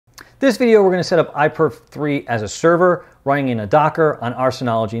This video, we're going to set up iPerf3 as a server running in a Docker on our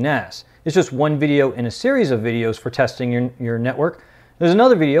Synology NAS. It's just one video in a series of videos for testing your network. There's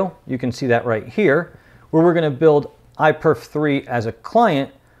another video, you can see that right here, where we're going to build iPerf3 as a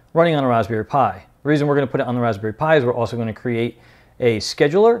client running on a Raspberry Pi. The reason we're going to put it on the Raspberry Pi is we're also going to create a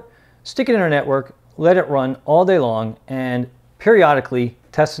scheduler, stick it in our network, let it run all day long, and periodically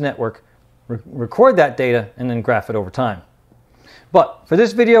test the network, record that data, and then graph it over time. But for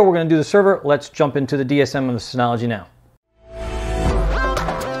this video, we're going to do the server. Let's jump into the DSM of the Synology now.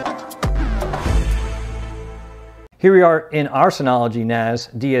 Here we are in our Synology NAS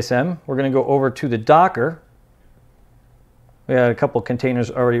DSM. We're going to go over to the Docker. We have a couple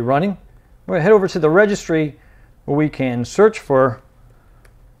containers already running. We're going to head over to the registry where we can search for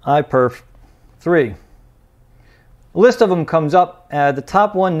iPerf3. A list of them comes up. The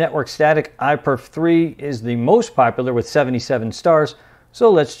top one, network static, iPerf3 is the most popular with 77 stars.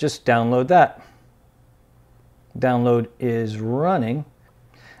 So let's just download that. Download is running.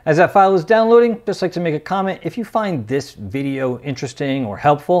 As that file is downloading, just like to make a comment, if you find this video interesting or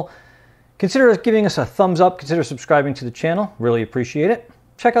helpful, consider giving us a thumbs up, consider subscribing to the channel, really appreciate it.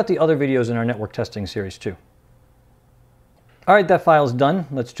 Check out the other videos in our network testing series too. All right, that file is done.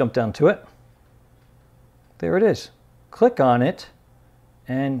 Let's jump down to it. There it is. Click on it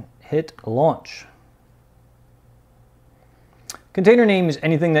and hit launch. Container name is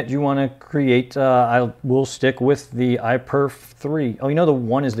anything that you want to create. I will stick with the iPerf3. Oh, you know the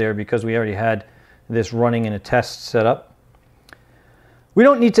one is there because we already had this running in a test setup. We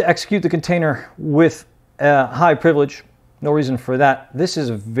don't need to execute the container with high privilege. No reason for that. This is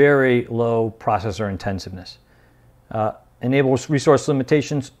a very low processor intensiveness. Enable resource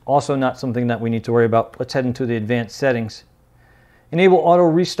limitations, also not something that we need to worry about. Let's head into the advanced settings. Enable auto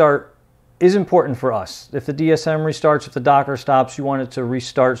restart is important for us. If the DSM restarts, if the Docker stops, you want it to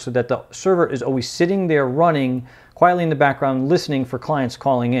restart so that the server is always sitting there running quietly in the background, listening for clients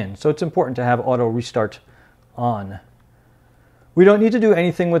calling in. So it's important to have auto restart on. We don't need to do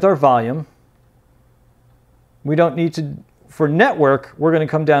anything with our volume. We don't need to, for network, we're going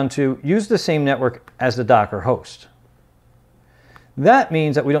to come down to use the same network as the Docker host. That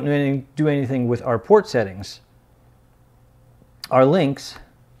means that we don't do anything with our port settings, our links,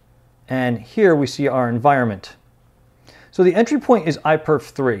 and here we see our environment. So the entry point is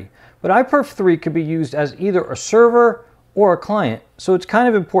iPerf3, but iPerf3 could be used as either a server or a client, so it's kind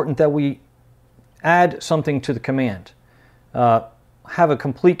of important that we add something to the command. Have a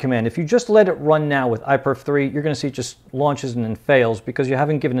complete command. If you just let it run now with iPerf3, you're going to see it just launches and then fails because you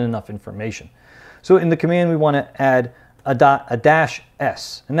haven't given it enough information. So in the command, we want to add a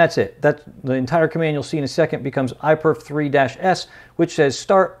 -s, and that's it. The entire command you'll see in a second becomes iPerf3-s, which says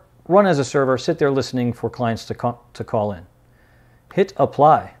start, run as a server, sit there listening for clients to call in. Hit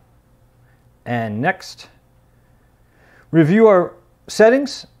apply, and next. Review our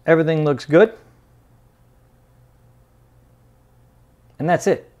settings. Everything looks good. And that's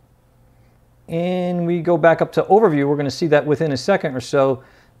it. And we go back up to overview. We're going to see that within a second or so,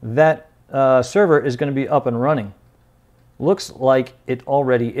 that server is going to be up and running. Looks like it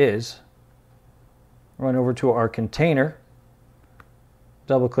already is. Run over to our container,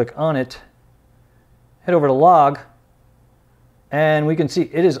 double click on it, head over to log, and we can see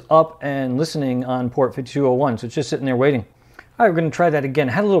it is up and listening on port 5201, so it's just sitting there waiting. All right, we're going to try that again.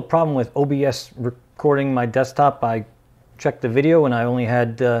 I had a little problem with OBS recording my desktop. I checked the video and I only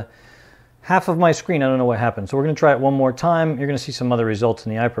had half of my screen. I don't know what happened. So we're going to try it one more time. You're going to see some other results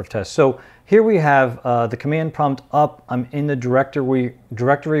in the iPerf test. So here we have the command prompt up. I'm in the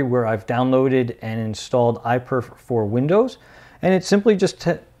directory where I've downloaded and installed iPerf for Windows. And it's simply just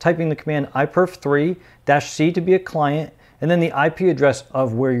typing the command iPerf3-c to be a client, and then the IP address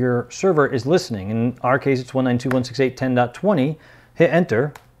of where your server is listening. In our case, it's 192.168.10.20. Hit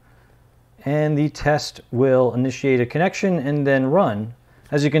enter, and the test will initiate a connection and then run.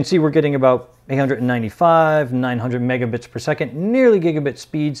 As you can see, we're getting about 895, 900 megabits per second, nearly gigabit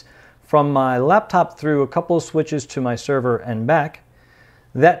speeds from my laptop through a couple of switches to my server and back.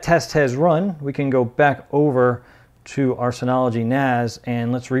 That test has run. We can go back over to our Synology NAS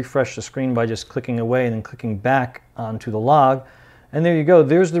and let's refresh the screen by just clicking away and then clicking back onto the log. And there you go.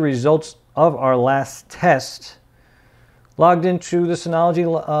 There's the results of our last test. Logged into the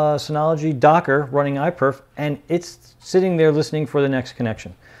Synology Docker running iPerf, and it's sitting there listening for the next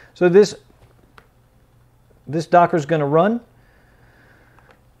connection. So this Docker is going to run.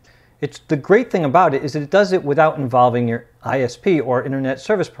 The great thing about it is that it does it without involving your ISP or internet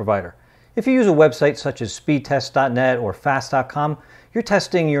service provider. If you use a website such as speedtests.net or fast.com, you're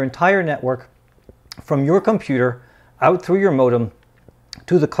testing your entire network from your computer out through your modem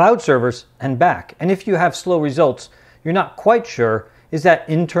to the cloud servers and back. And if you have slow results, you're not quite sure, is that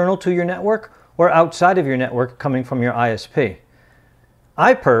internal to your network or outside of your network coming from your ISP?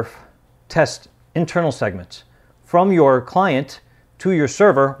 iPerf tests internal segments from your client to your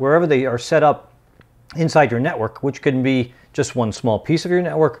server, wherever they are set up inside your network, which can be just one small piece of your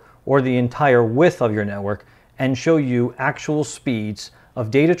network or the entire width of your network, and show you actual speeds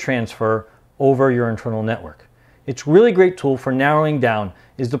of data transfer over your internal network. It's a really great tool for narrowing down,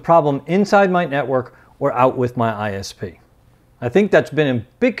 is the problem inside my network or out with my ISP? I think that's been a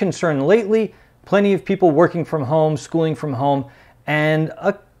big concern lately. Plenty of people working from home, schooling from home, and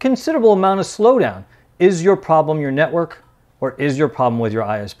a considerable amount of slowdown. Is your problem your network or is your problem with your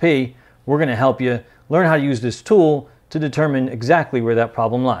ISP? We're going to help you learn how to use this tool to determine exactly where that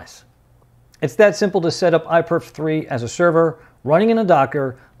problem lies. It's that simple to set up iPerf3 as a server running in a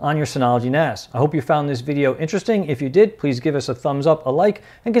Docker on your Synology NAS. I hope you found this video interesting. If you did, please give us a thumbs up, a like,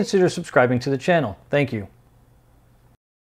 and consider subscribing to the channel. Thank you.